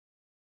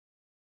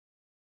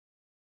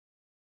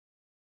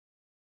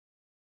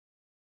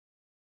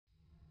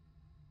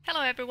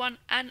Hello everyone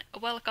and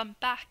welcome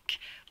back.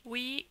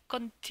 We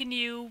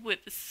continue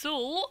with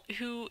Zul,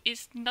 who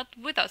is not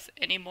with us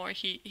anymore.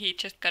 He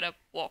just kind of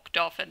walked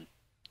off and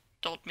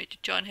told me to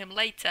join him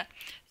later.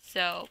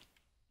 So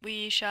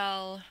we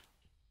shall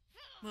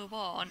move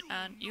on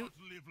and you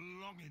live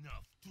long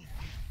enough to see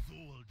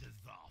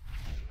Zuldazar.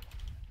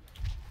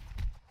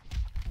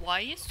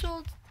 why is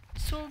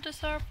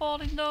Zuldazar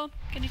falling though?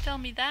 Can you tell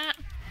me that?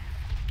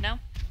 No?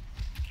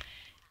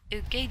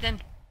 Okay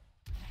then.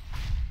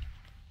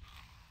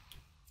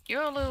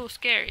 You're a little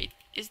scary.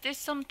 Is this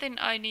something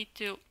I need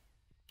to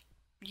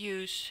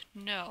use?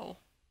 No.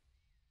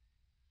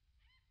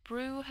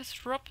 Brew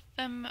has robbed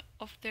them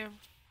of their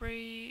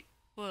free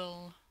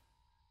will.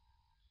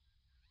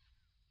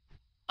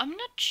 I'm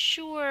not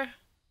sure.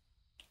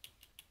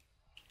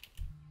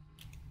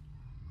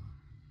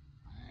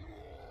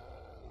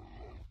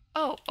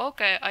 Oh,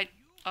 okay,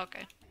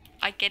 okay.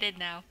 I get it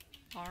now.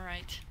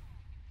 Alright.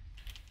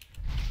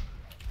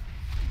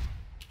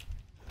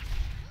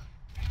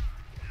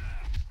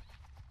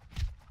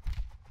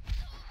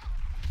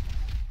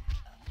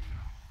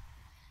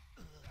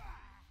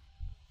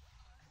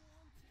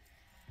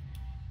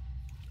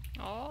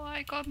 Oh,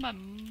 I got my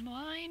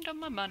mind on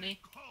my money.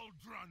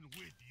 Cauldron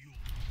with you.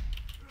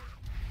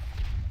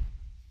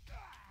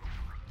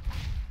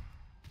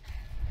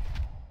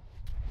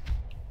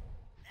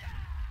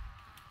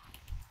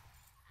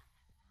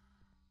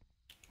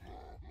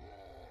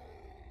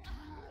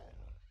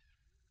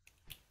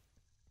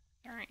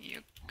 There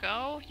you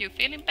go. You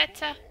feeling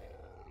better?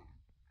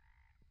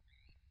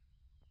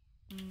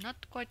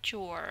 Not quite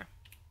sure.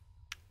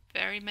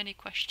 Very many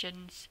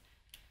questions.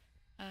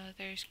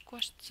 There's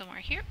quest somewhere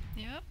here.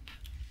 Yep.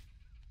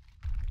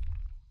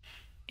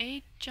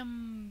 8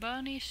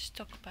 Jambani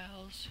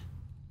stockpiles.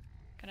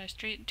 Can I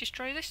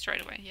destroy this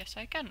straight away? Yes,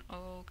 I can.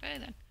 Okay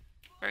then.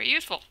 Very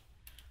useful.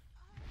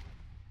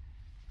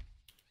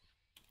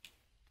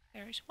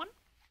 There is one.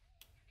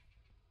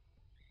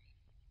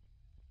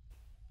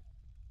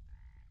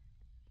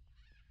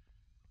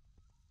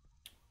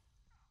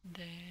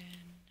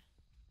 Then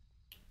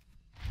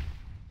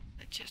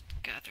let's just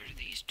gather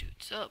these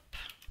dudes up.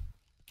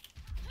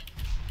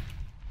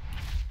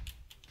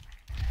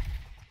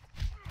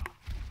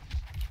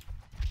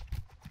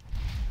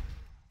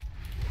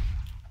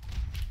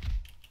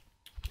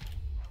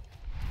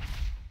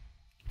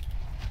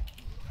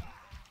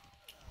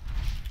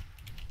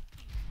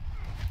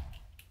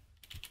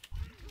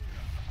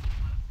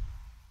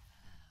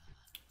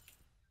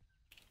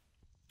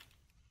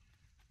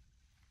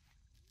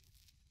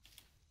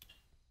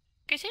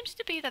 It seems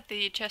to be that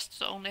the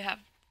chests only have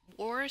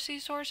war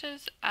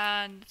resources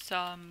and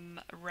some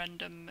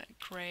random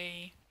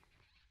gray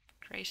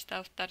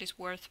stuff that is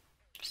worth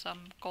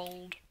some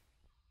gold.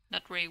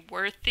 Not really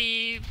worth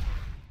the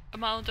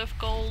amount of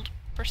gold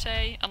per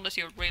se, unless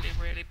you're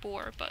really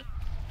poor, but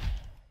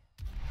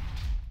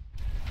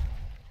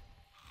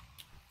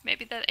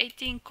maybe that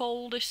 18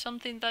 gold is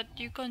something that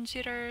you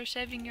consider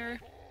saving your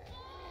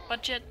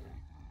budget.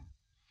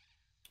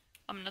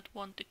 I'm not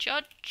one to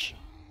judge.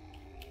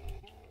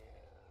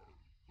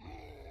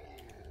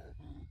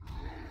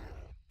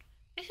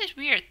 This is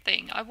weird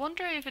thing. I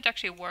wonder if it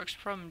actually works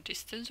from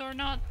distance or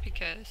not,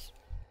 because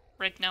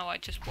right now I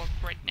just walk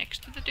right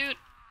next to the dude.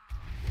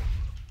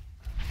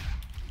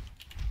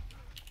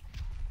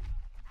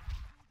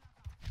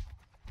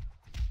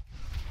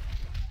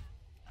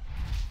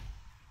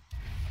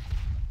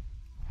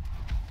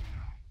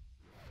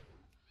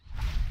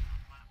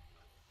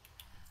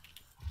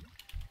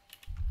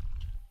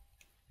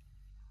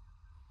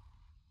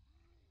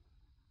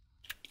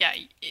 Yeah,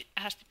 it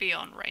has to be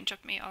on range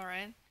of me,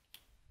 alright.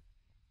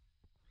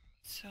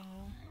 So,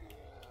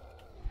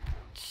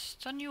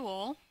 stun you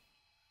all.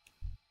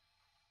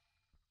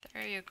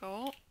 There you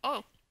go.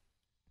 Oh.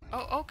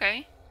 Oh,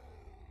 okay.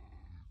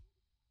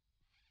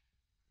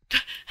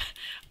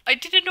 I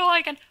didn't know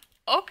I can...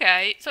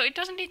 Okay, so it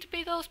doesn't need to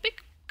be those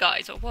big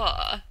guys or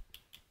what?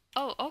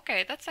 Oh,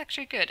 okay, that's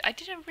actually good. I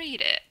didn't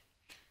read it.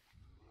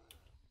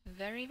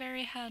 Very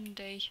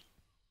handy.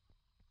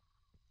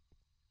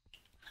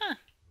 Huh.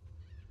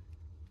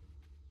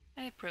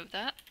 I approve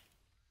that.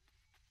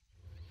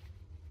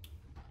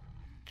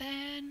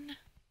 Then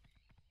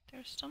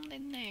there's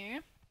something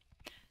there.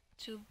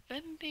 To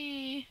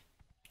Bimby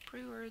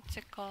Brewer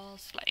Tickle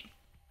Slain.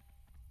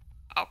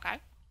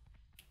 Okay.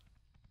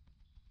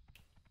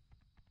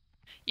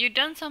 You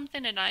done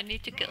something and I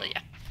need to kill you.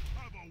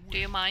 Do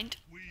you mind?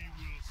 We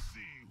will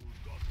see who's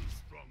got the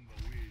stronger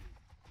will.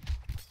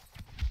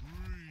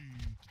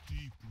 Breathe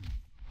deeply.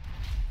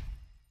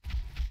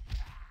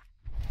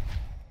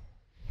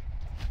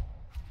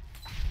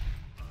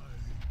 I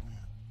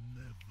will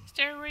never. Is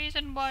there a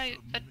reason why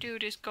that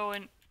dude is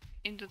going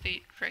into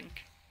the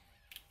drink?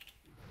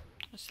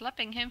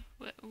 Slapping him,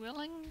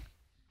 willing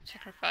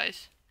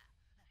sacrifice,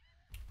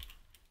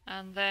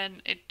 and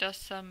then it does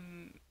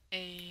some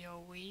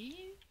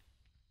AoE.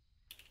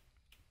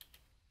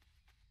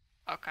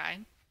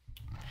 Okay,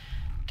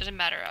 doesn't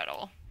matter at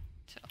all.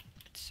 So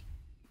let's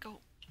go.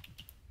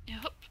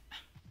 Yep.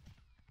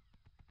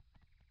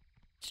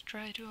 Let's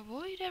try to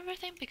avoid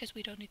everything because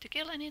we don't need to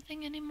kill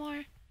anything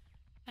anymore.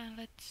 And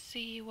let's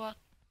see what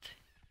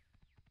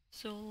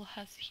Zul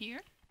has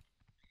here.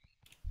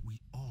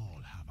 We all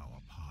have our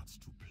parts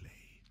to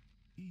play.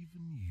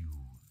 Even you.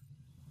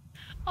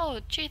 Oh,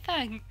 gee,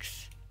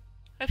 thanks.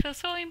 I feel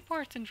so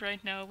important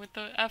right now with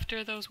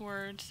after those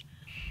words.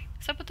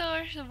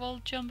 Saboteurs of all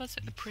Jumba's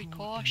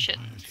precautions.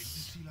 Take the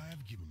seal I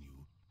have given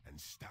you and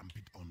stamp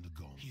it on the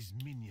gong. His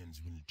minions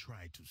will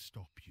try to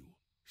stop you.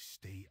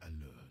 Stay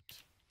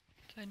alert.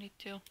 So I need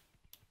to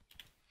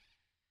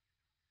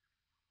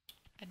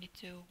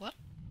what?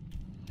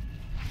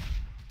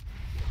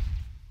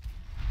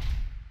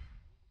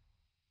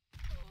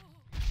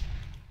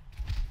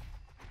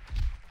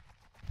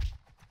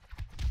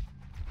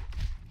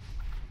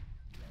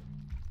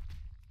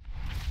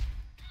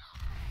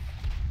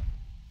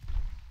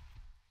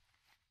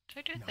 So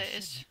I do Now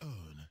this. set the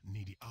urn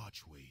near the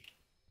archway.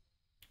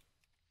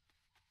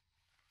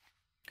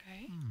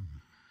 Okay.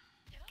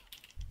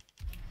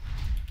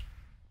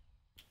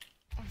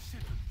 On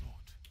second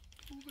thought,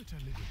 move it a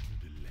little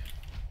to the left.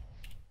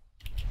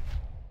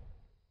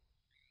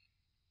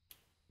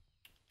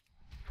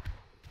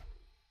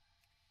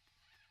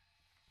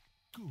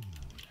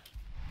 Good.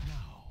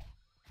 Now,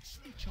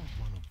 switch out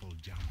one of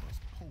Voljamba's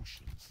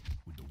potions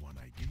with the one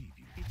I gave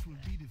you. It will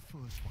be the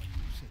first one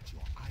you set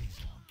your eyes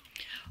on.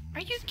 No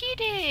Are you second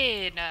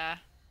kidding?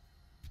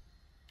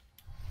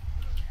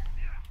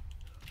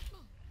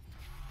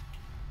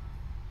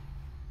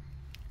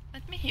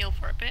 Let me heal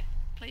for a bit,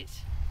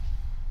 please.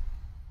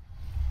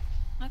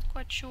 Not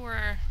quite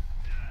sure.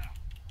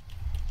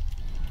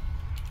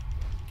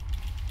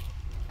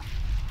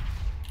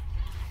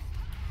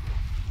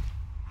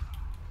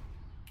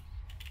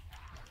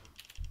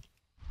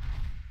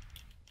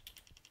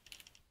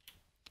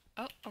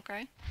 Oh,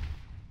 okay.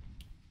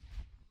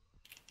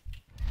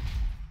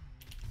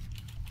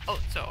 Oh,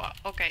 so,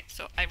 okay,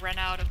 so I ran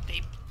out of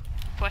the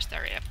quest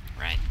area,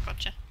 right?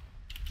 Gotcha.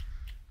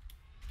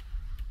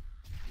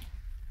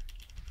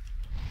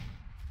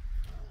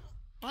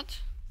 What?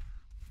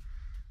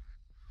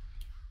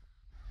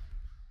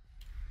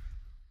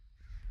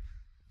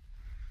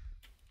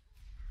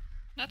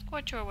 Not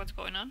quite sure what's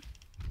going on.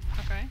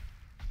 Okay.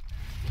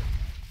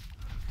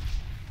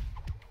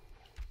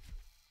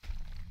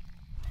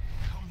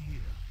 Come here.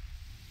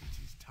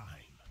 It is time.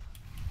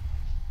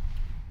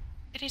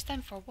 It is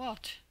time for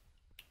what?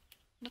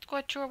 Not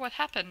quite sure what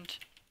happened.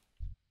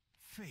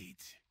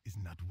 Fate is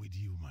not with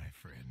you, my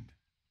friend.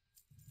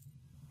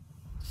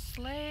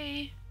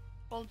 Slay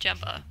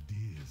Voljamba.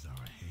 Deers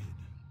are ahead.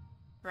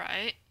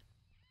 Right.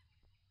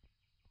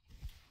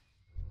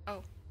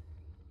 Oh.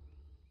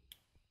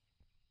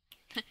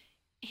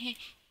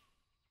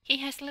 He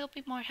has a little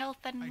bit more health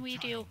than we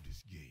do.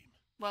 This game.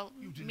 Well,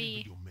 You delivered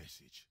me. your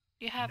message.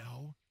 You have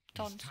Now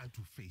tons. it's time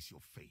to face your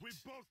fate. We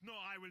both know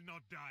I will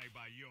not die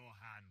by your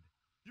hand.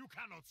 You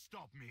cannot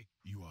stop me.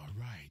 You are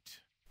right.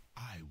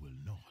 I will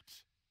not.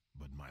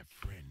 But my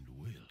friend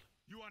will.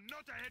 You are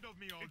not ahead of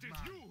me, old man. It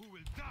is you who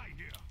will die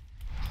here.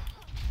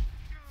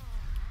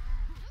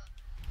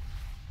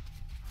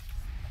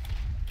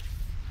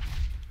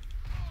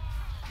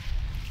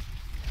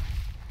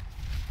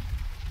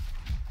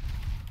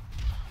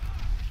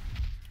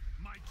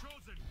 My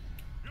chosen,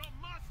 your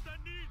master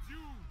needs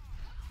you.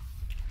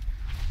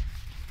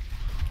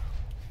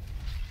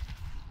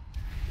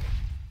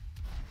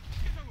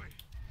 Get away.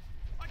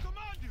 I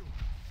command you.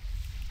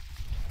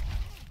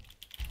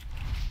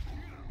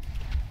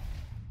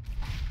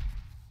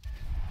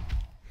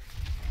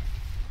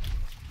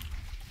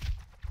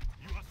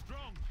 You are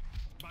strong,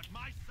 but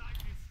my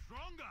side is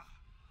stronger.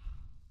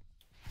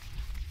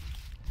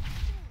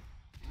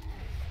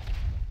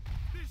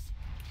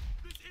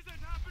 This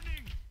isn't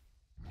happening.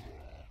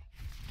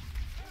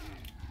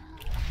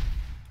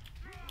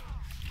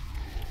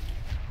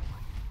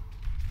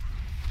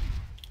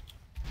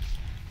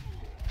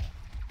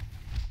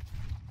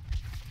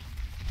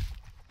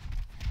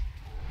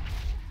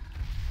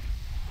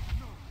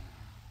 No,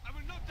 I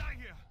will not die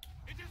here.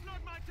 It is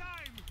not my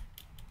time.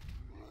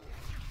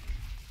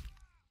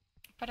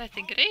 But I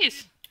think it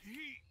is.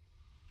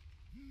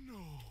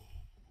 No.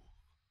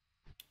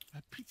 I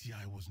pity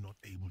I was not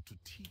able to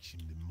teach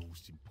him the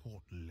most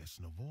important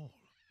lesson of all.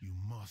 You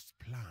must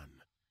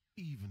plan,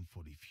 even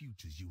for the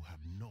futures you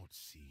have not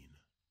seen.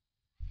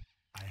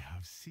 I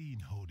have seen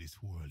how this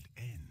world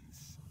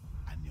ends,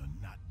 and you're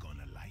not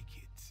gonna like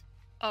it.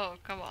 Oh,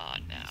 come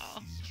on now.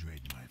 This is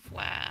dread, my friend.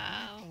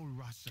 Wow. Let old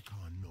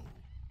Rastakhan know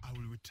I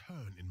will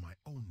return in my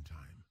own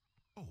time.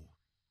 Oh,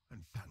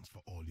 and thanks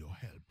for all your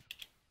help.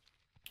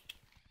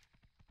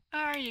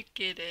 Are you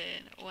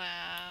kidding?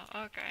 Wow,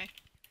 okay.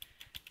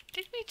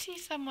 Did we see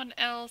someone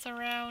else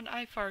around?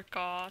 I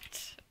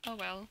forgot. Oh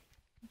well.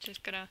 I'm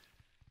just gonna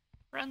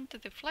run to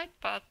the flight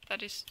path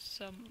that is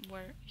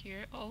somewhere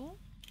here. Oh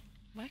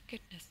my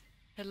goodness.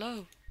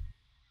 Hello.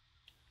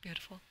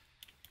 Beautiful.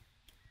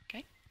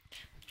 Okay.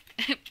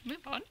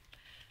 Move on.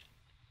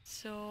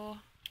 So...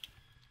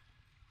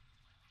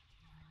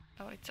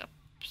 Oh, it's up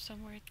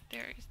somewhere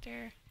there. Is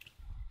there...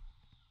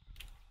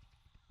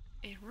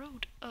 a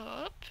road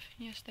up.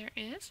 Yes, there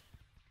is.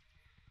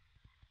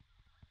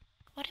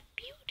 What a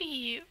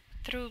beauty!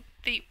 Through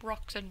the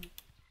rocks and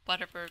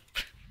whatever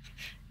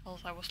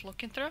else I was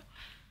looking through.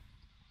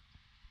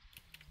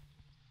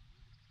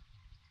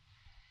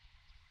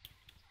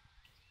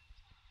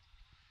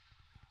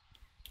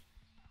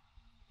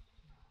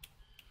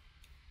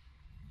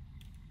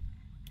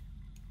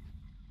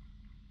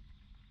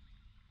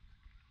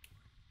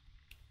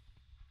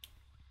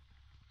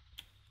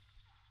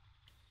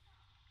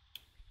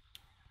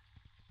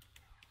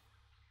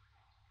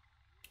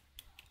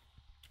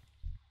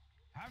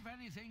 Have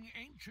anything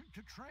ancient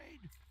to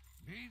trade?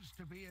 Needs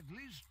to be at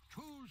least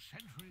 2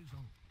 centuries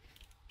old.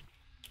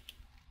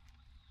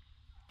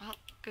 Well,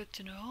 good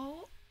to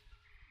know.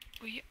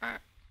 We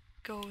are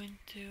going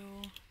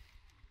to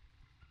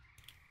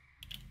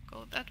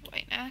go that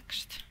way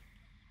next.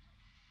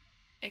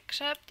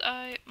 Except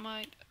I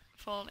might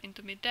fall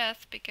into my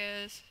death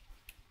because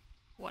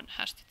one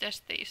has to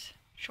test these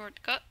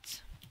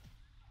shortcuts.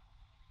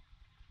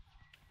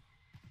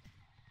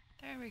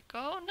 There we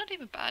go. Not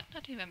even bad,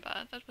 not even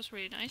bad. That was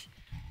really nice.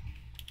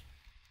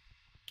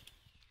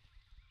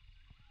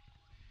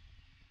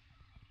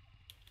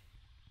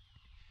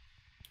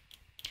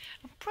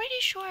 I'm pretty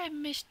sure I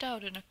missed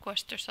out on a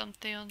quest or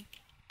something on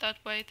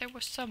that way. There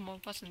was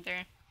someone, wasn't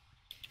there?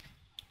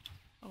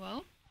 Oh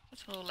well,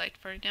 it's a little late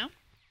for it now.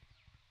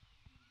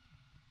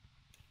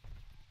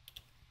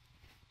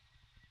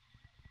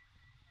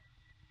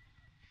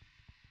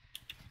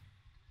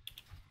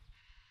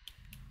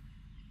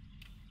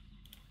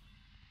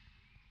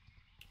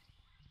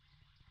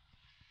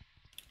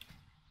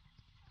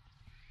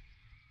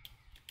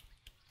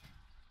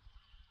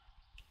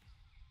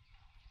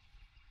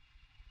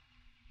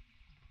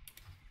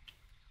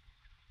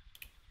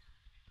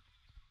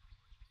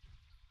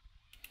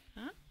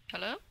 Huh?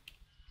 Hello?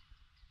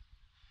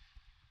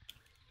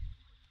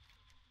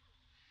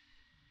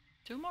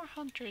 2 more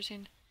hunters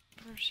in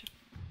person.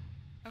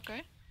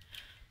 Okay.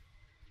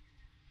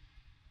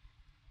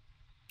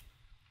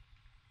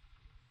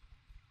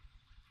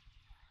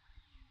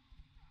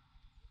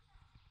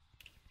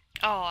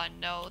 Oh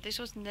no, this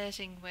was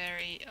Nessing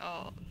very.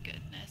 Oh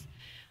goodness.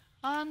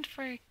 And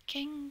for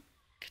King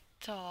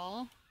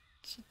Cthal,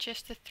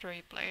 suggested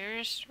 3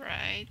 players,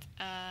 right?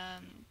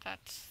 And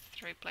that's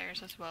 3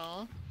 players as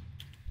well.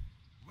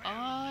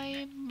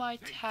 I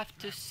might have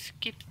to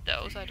skip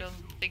those. I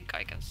don't think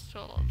I can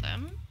solo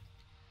them.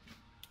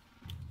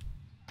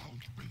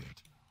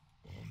 Outbid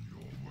on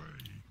your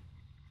way.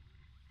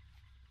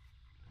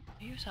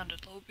 You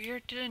sounded low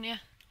weird, didn't you?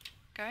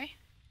 Okay.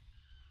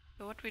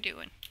 So what we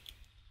doing?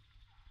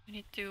 We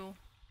need to...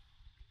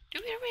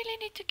 Do we really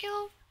need to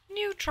kill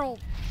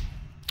neutral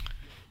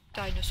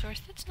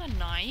dinosaurs? That's not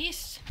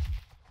nice.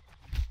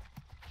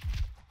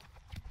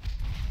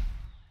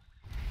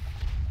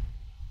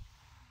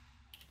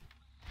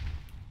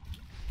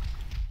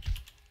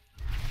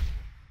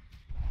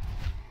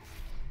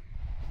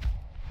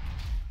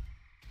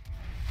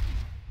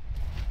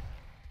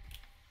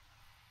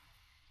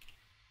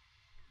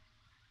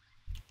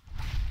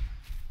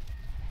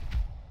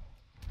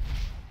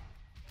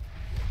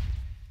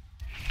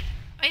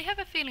 I have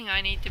a feeling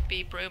I need to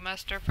be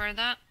brewmaster for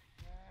that.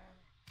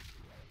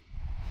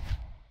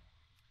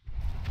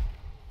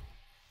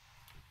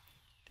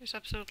 There's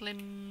absolutely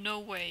no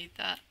way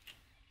that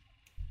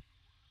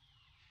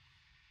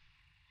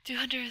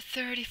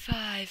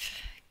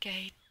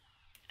 235k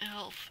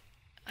health.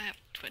 I have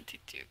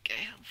 22k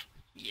health.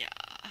 Yeah.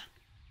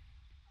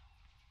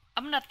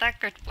 I'm not that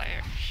good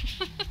player.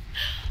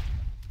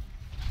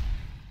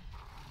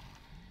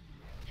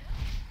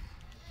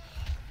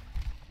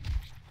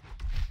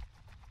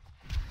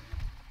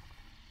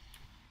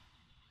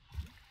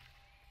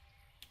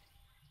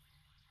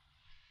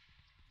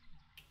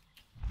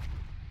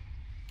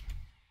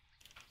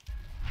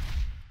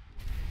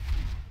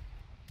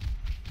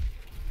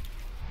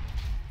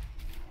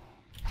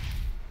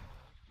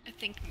 I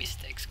think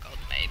mistakes got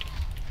made.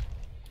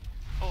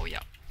 Oh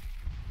yeah.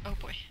 Oh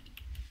boy.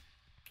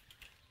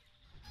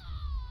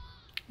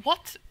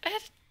 What?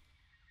 Ed?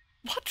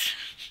 What?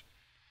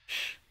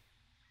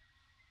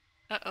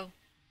 Uh-oh.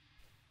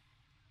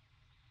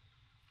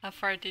 How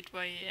far did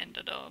we end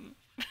it on?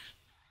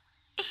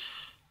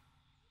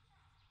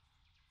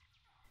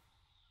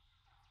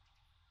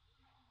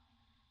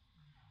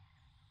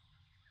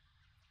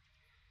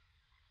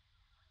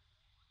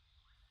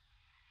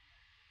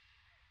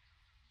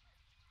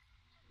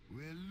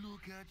 Well,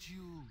 look at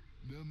you,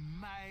 the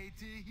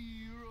mighty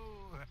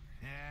hero.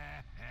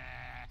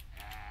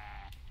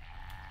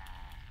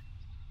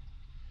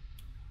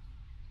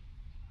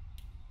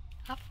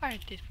 How far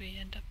did we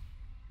end up?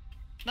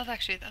 Not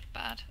actually that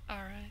bad.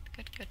 Alright,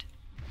 good, good.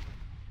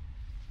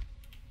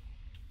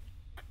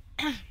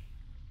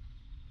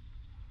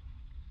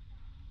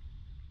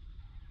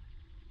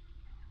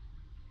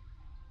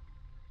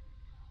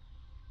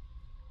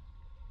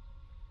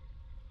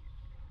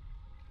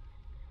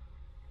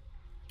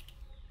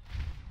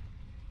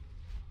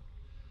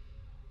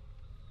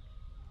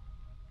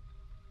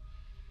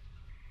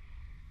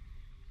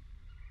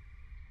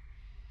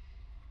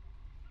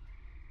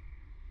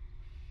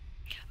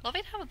 Love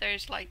it how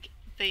there's like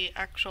the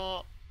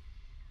actual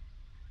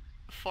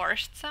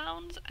forest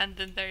sounds, and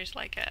then there's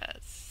like a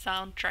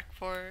soundtrack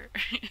for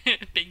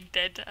being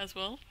dead as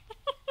well.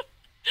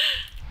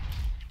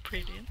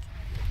 Brilliant.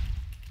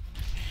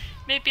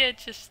 Maybe I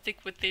just stick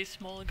with these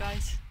small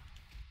guys.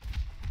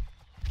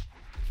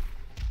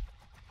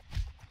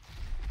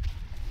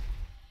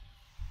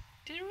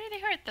 Did it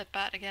really hurt that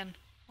bad again?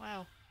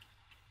 Wow.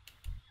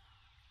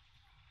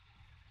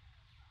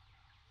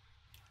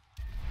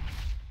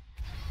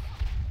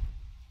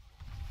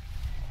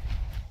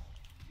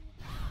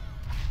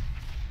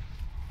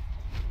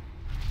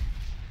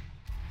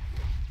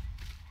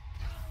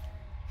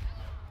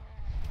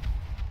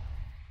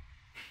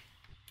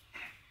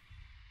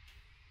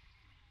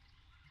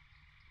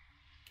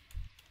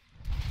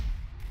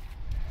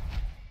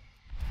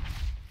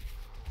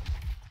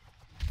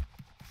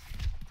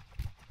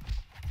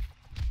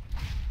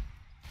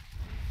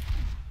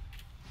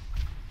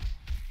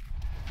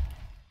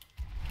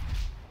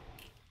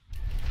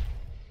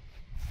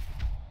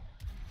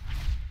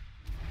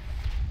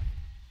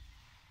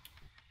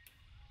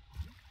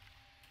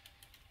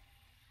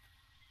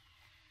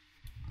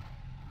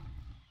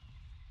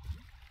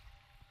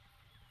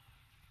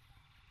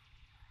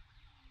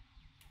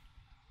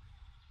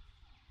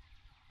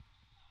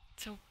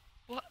 So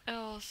what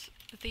else?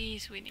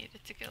 These we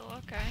needed to kill,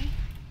 okay.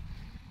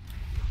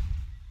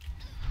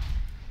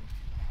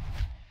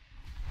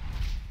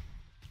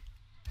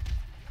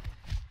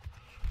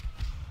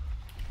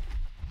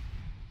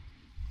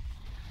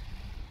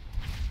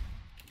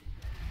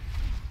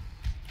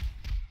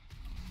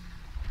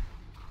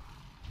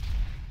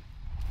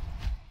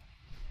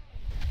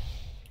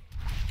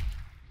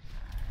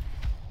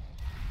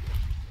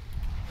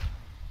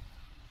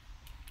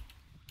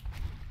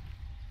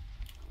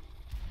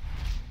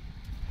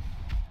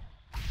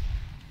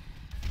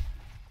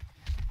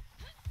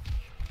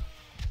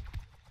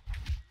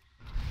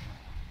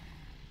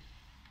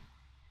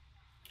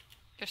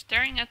 You're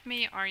staring at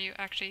me, are you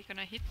actually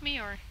gonna hit me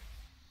or?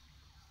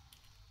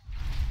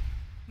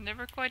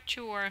 Never quite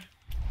sure.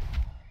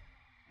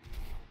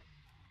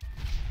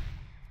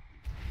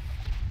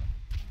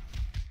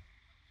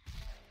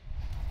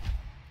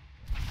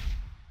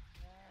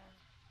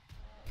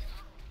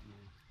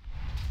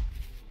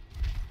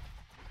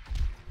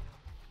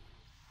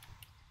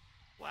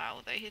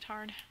 Wow, they hit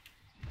hard.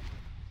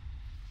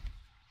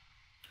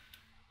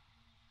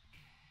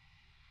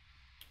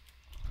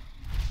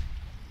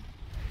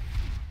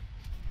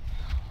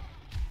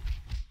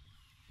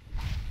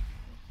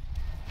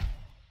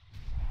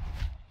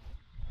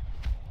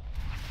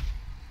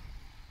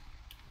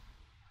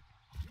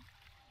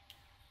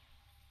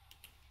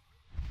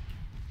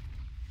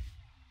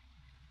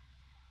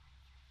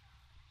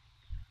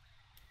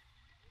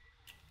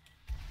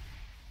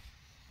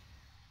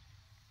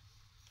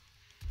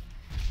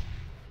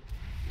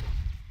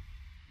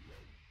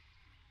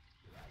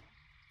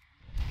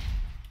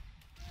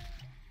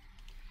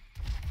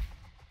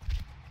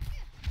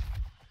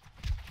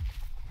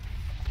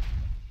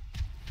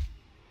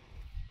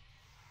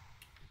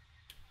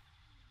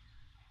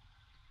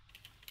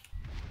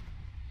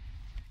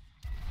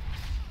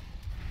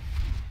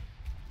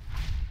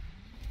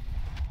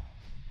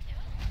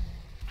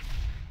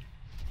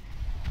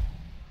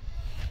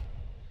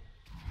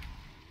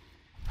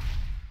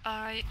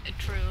 I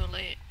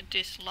truly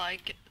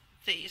dislike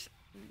these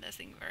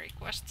Mistweaver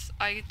quests.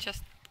 I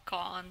just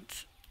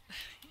can't.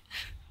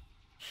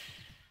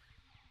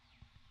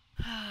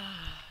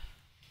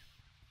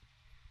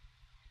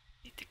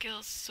 Need to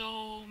kill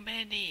so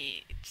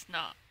many. It's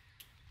not.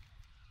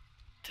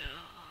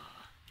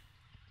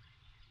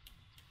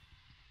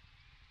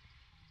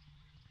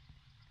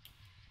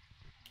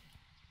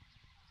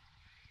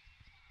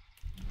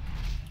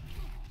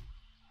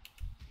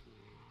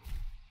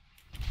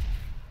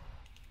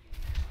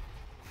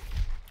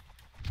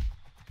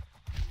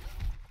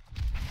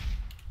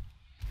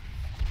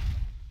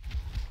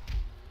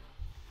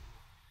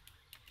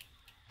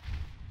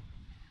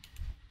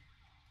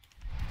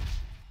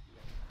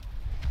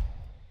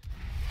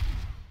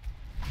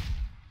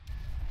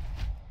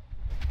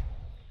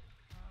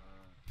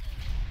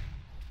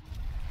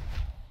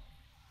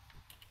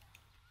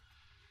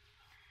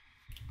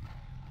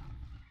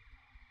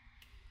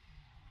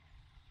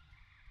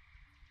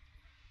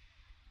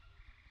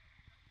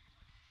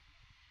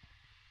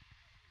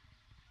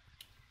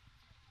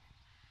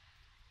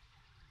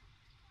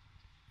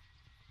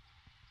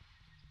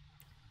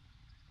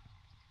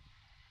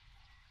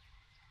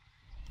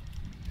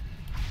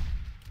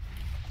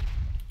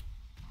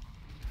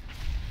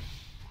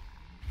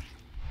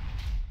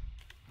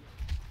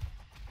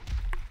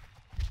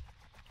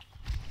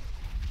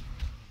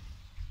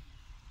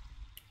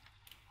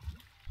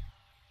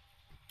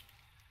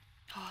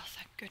 Oh,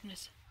 thank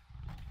goodness.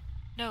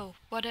 No,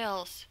 what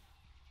else?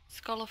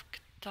 Skull of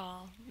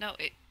Cthulhu. No,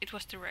 it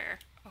was the rare.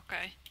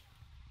 Okay.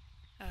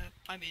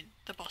 I mean,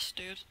 the boss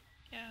dude.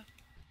 Yeah.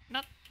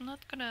 Not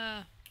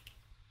gonna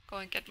go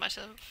and get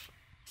myself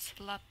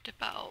slapped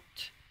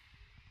about.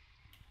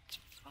 It's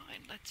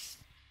fine, let's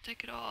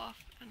take it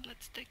off, and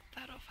let's take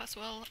that off as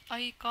well.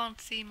 I can't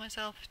see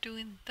myself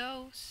doing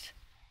those.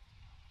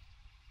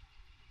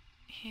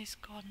 He's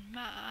gone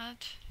mad.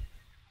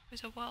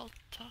 With a wild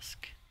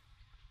tusk.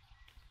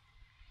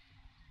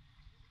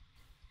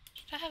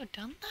 Should I have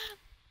done that?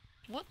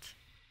 What?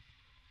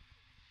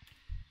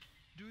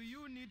 Do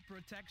you need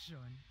protection?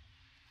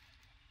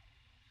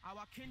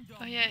 Our kingdom.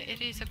 Oh yeah,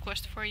 it is a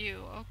quest for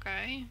you.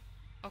 Okay.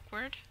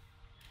 Awkward.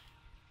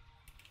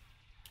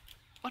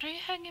 What are you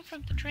hanging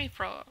from the tree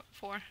for?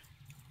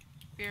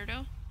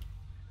 Weirdo.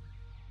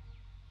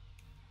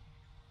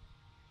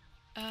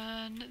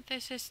 And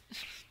this is...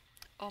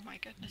 oh my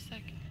goodness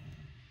sake.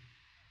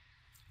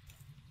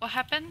 What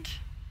happened?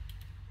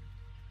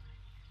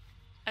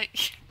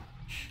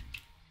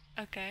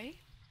 Okay.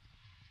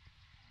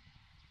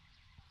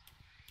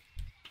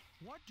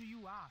 What do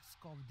you ask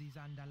of these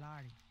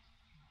Andalari?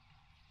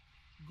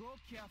 Go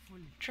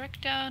carefully. Track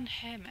down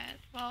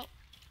Hemet. Well,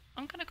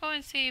 I'm gonna go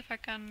and see if I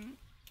can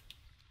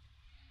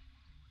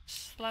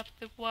slap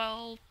the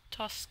wild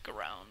tusk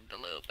around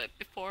a little bit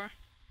before.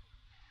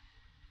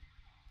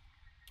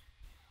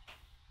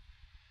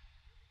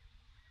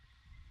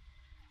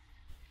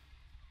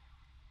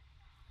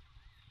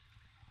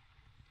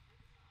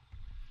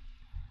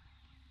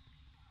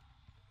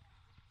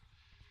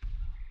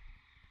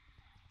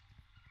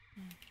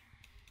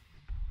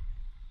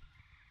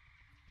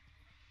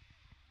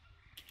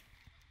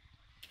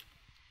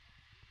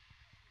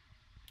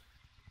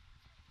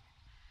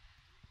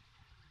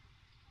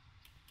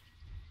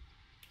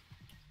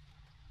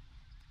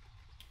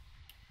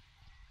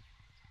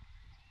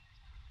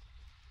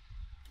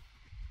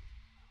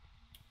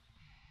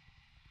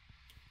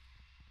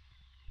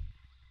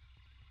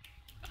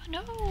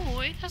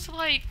 No, it has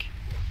like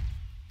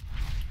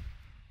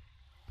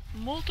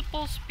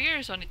multiple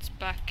spears on its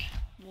back.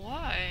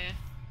 Why?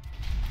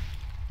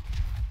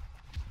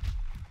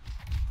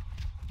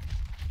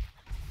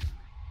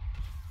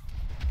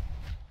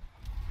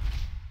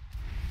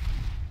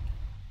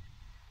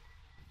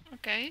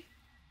 Okay,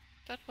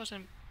 that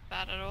wasn't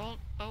bad at all.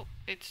 Oh,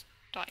 it's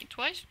dying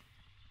twice.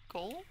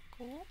 Cool,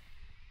 cool.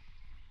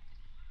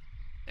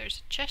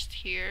 There's a chest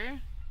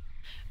here.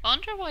 I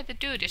wonder why the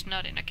dude is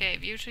not in a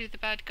cave. Usually the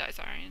bad guys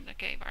are in the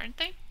cave, aren't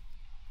they?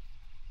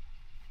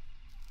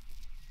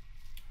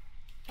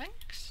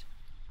 Thanks.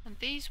 And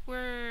these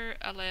were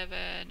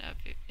 11 of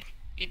it.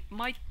 It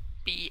might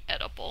be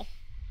edible.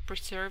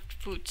 Preserved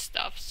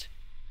foodstuffs.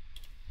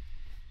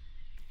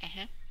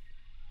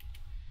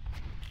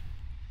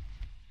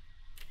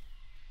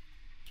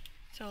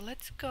 So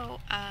let's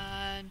go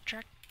and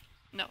track...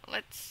 no,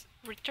 let's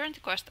return the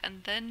quest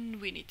and then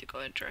we need to go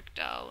and track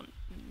down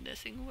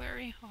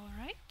Mistweaver.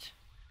 Alright.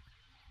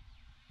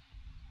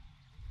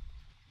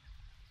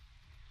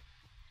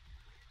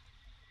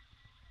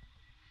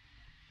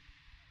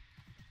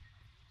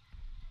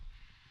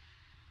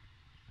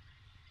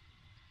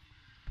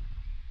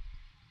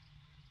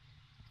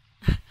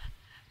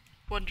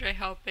 Wondering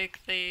how big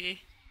the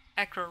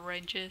aggro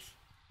range is.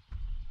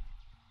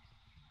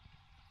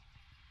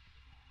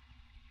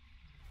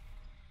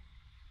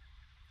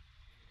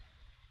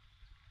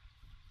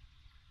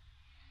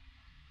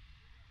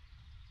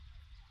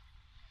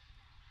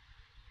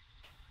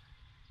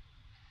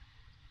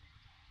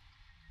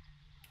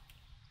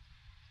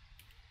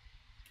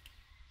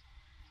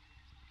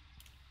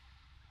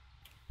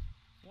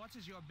 What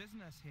is your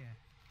business here?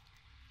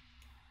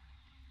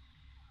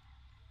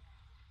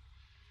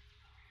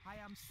 I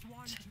am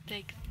sworn So to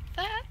take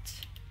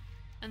that,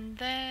 and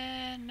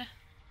then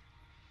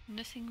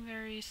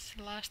Mistweaver's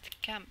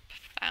last camp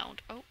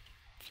found. Oh,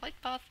 flight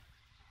path.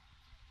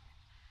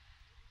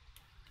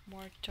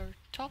 More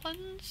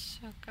tortollans.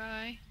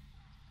 Okay.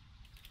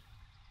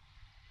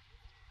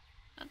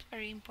 Not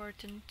very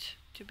important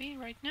to me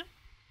right now.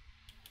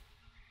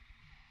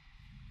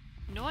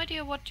 No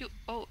idea what you...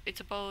 oh,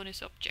 it's a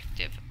bonus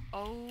objective.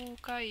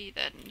 Okay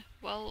then.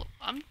 Well,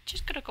 I'm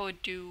just gonna go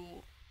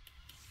do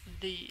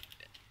the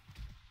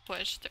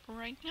quest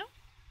right now.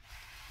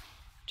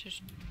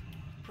 Just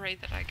pray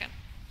that I can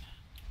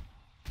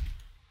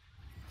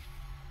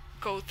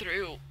go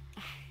through.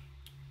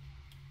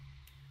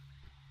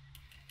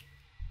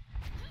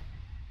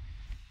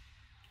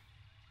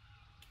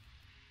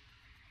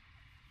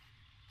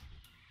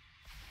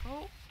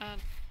 Oh,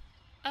 and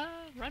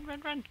run,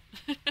 run, run.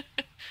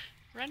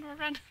 Run, run,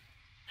 run.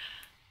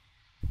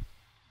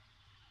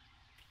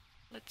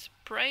 Let's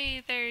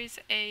pray there's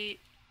a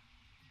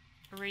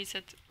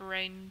reset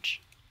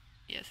range.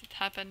 Yes, it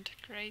happened.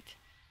 Great.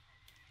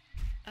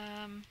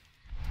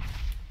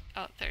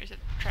 Oh, there's a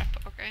trap.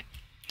 Okay.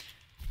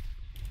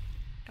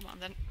 Come on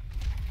then.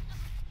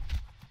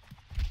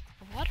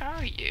 What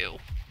are you?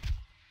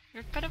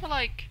 You're kind of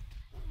like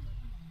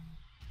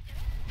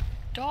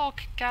dog,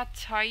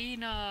 cat,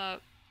 hyena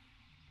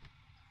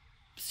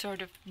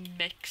sort of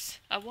mix.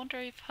 I wonder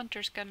if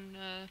hunters can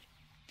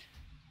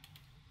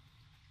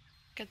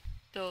get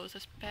those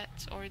as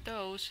pets, or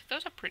those.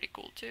 Those are pretty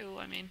cool too.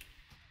 I mean,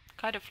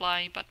 kind of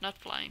flying, but not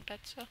flying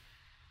pets. So.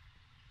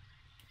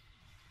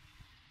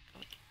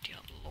 Oh dear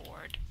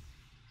lord.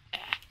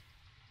 Ah.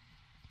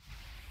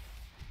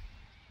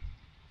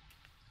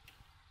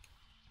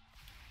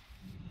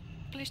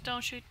 Please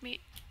don't shoot me.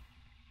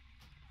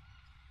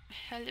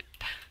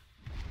 Help.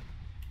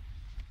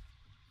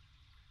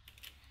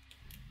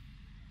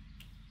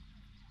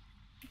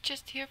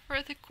 Just here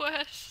for the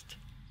quest.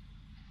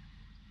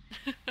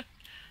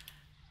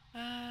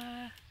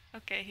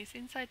 Okay, he's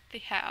inside the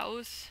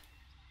house.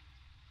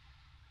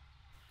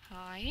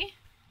 Hi.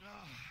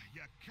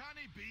 You can't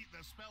beat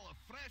the smell of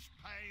fresh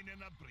pine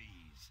in a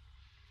breeze.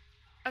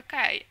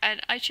 Okay,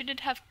 and I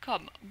shouldn't have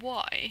come.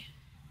 Why?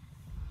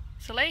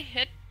 Soleil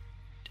hit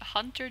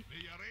Hunter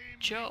May your aim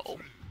be Joe.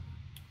 true.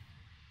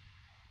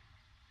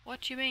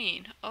 What do you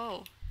mean?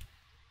 Oh.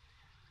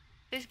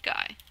 This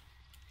guy.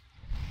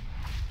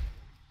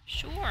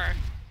 Sure.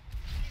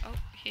 Oh,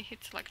 he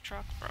hits like a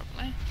truck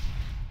probably.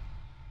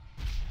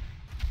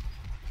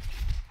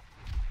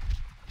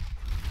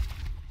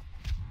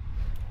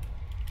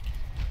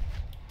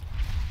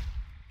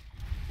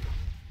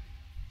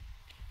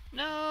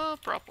 No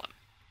problem.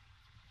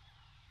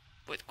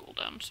 With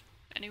cooldowns,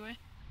 anyway.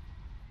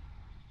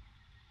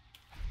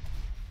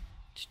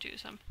 Let's do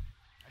some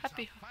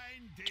happy It's a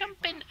fine day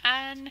jumping, for-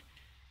 and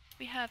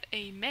we have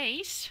a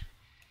mace,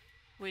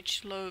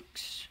 which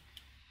looks...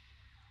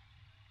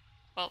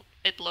 well,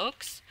 it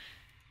looks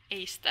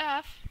a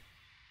staff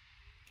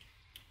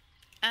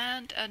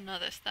and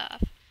another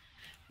staff.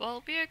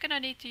 Well, we are gonna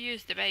need to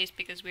use the mace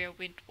because we are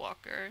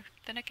Windwalker.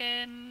 Then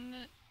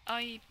again,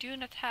 I do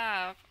not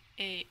have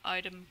a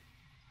item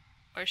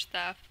or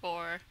staff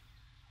for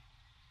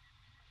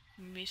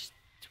Mistweaver,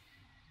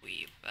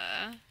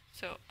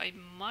 so I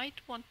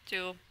might want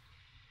to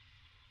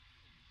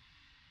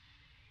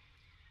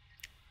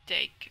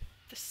take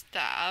the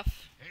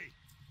staff Hey,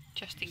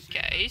 just in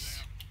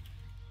case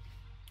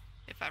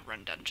if I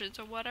run dungeons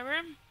or whatever.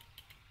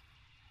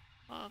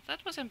 Well,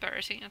 that was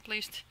embarrassing. At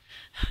least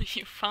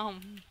you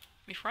found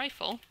me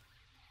rifle.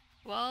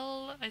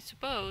 Well, I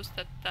suppose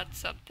that's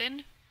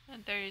something.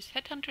 And there is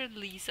Headhunter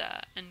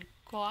Lisa and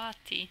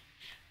Koati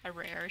are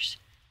rares.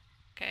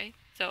 Okay,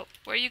 so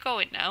where are you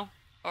going now?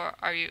 Or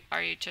are you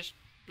just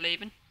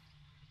leaving?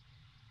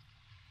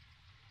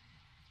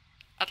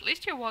 At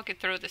least you're walking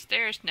through the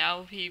stairs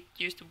now. He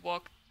used to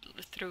walk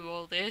through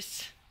all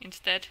this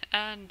instead,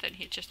 and then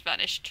he just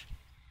vanished.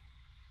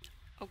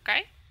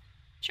 Okay,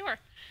 sure.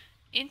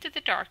 Into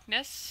the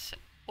darkness,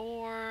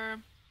 or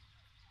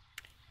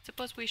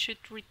suppose we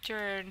should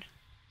return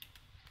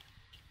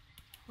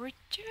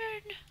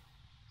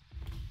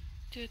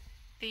to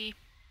the...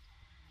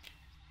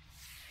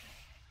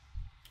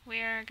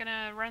 We're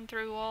gonna run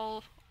through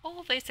all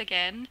this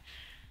again,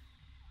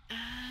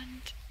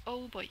 and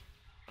oh boy.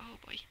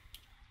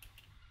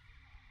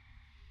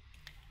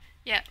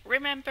 Yeah,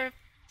 remember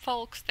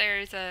folks, there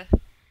is a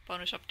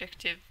bonus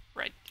objective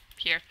right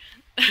here.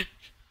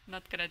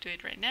 Not gonna do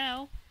it right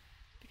now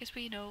because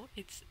we know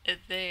it's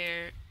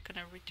there.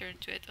 Gonna return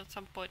to it at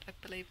some point. I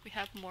believe we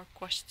have more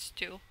quests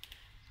to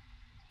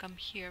come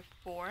here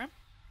for.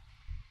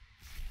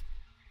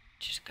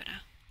 Just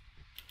gonna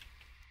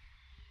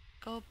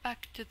go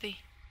back to the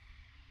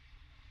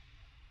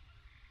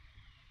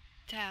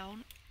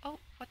town. Oh,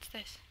 what's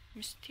this?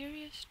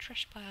 Mysterious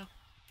trash pile.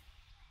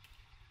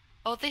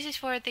 Oh, this is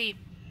for the...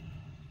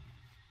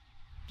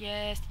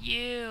 Yes,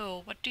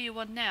 you! What do you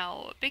want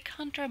now? Big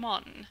Hunter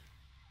Mon.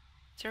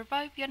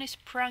 Survive Yanni's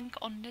prank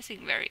on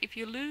Nazmir. If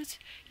you lose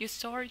your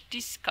sword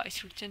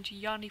disguise, return to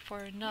Yanni for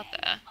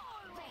another.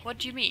 What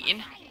do you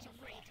mean?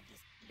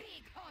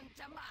 Big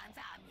Hunter Man's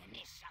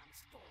ammunition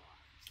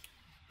stores.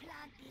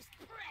 Plant this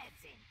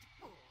present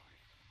full.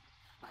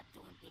 But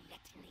don't be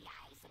letting the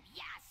eyes of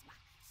Yasma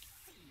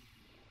see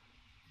you.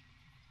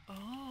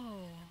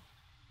 Oh.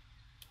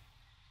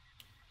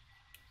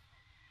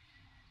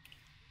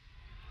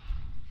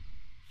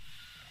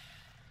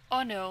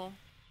 Oh no.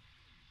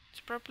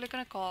 It's probably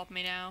gonna call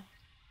me now.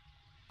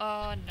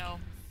 Oh no.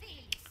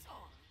 Silly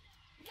soul.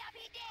 You'll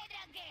be dead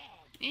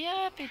again.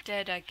 Yeah, be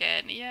dead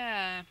again,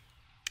 yeah.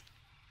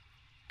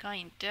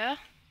 Kinda.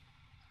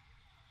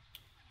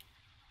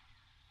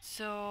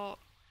 So...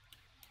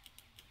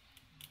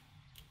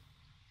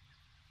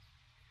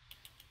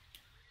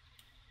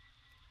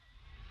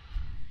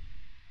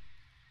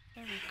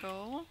 there we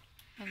go.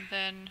 And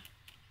then...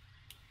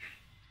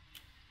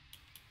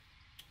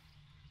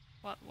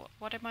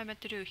 What am I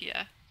meant to do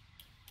here?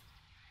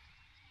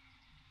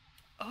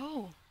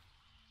 Oh.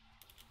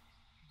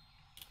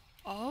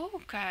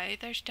 Okay,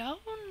 there's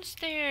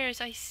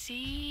downstairs, I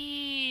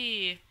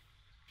see.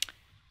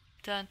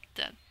 Dun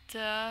dun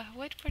dun.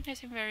 Wait for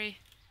Nazmir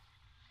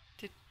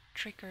to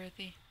trigger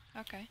the...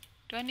 Okay.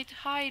 Do I need to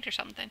hide or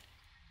something?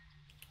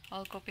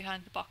 I'll go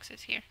behind the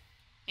boxes here,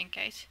 in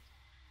case.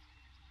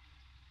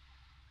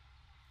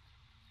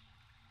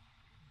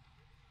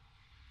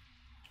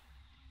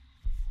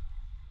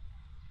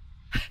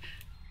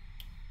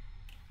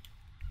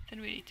 Then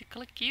we need to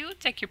click you,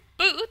 take your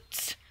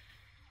boots.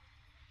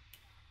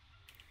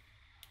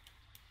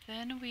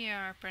 Then we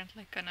are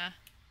apparently gonna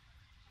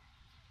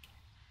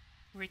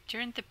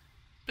return the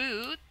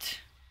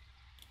boot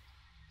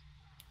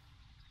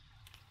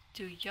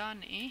to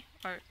Yanni,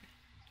 or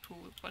who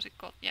was it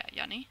called? Yeah,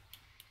 Yanni.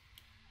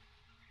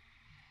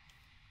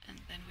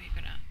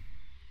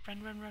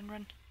 Run, run, run,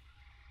 run.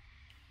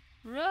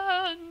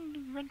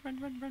 Run! Run, run,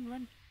 run, run,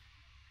 run.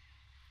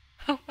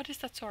 What is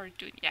that sword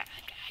doing? Yeah,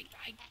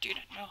 I do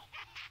not know.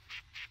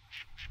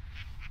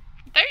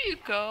 There you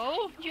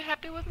go! You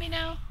happy with me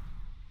now?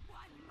 One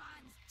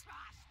man's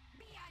trash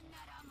be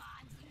another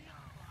man's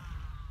low.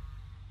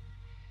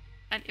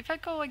 And if I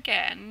go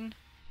again,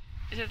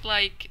 is it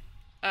like...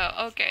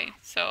 Oh, okay,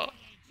 so...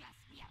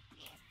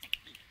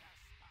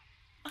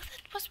 Oh,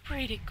 that was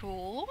pretty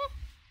cool.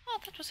 Oh,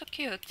 that was so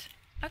cute.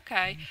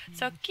 Okay,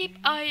 so keep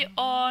eye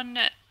on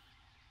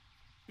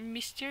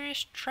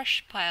mysterious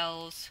trash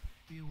piles,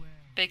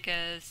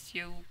 because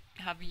you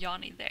have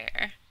Yanni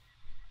there.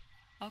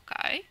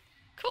 Okay,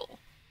 cool.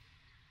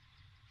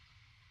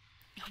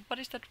 What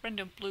is that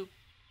random blue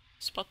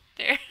spot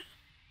there?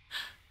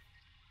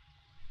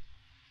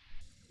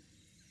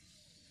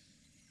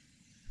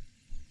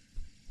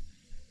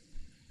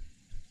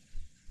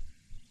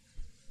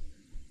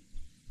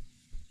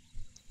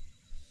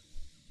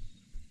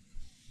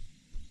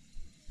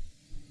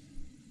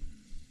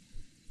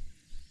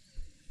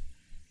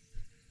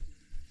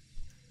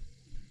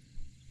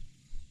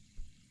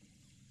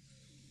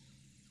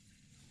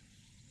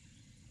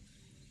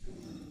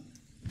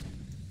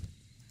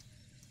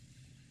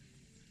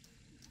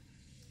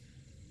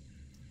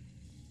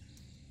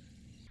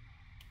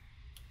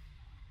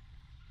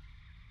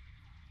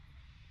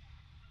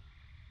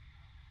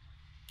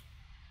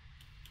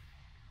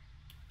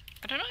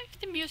 I don't know if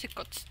the music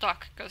got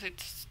stuck, because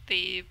it's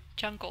the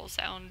jungle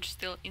sound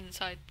still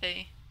inside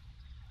the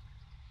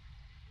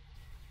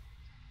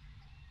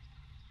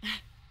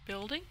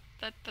building.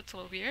 That's a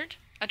little weird.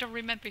 I don't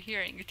remember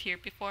hearing it here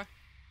before.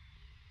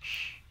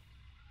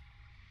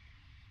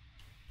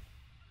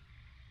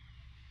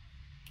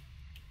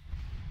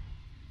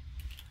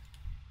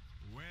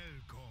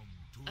 Welcome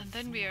to And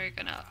then we are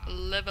gonna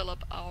level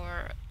up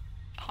our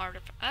Heart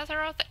of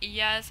Azeroth,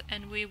 yes,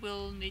 and we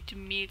will need to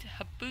meet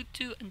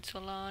Habutu and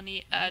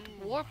Solani at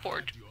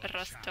Warport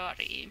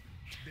Rastari.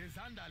 The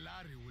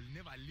Zandalari will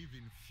never live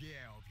in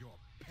fear of your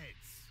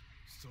pets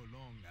so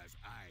long as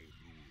I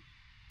rule.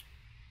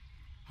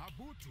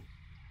 Habutu,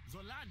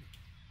 Zolani,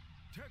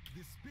 take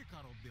the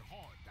speaker of the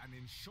Horde and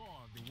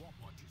ensure the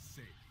warport is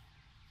safe.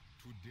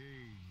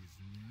 Today is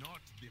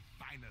not the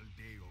final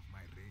day of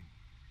my reign.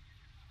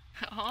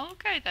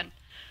 Okay then.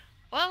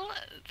 Well,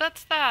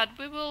 that's that.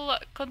 We will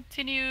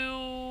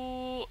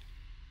continue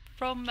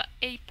from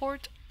a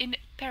port in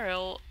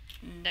peril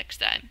next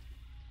time.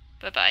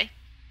 Bye bye.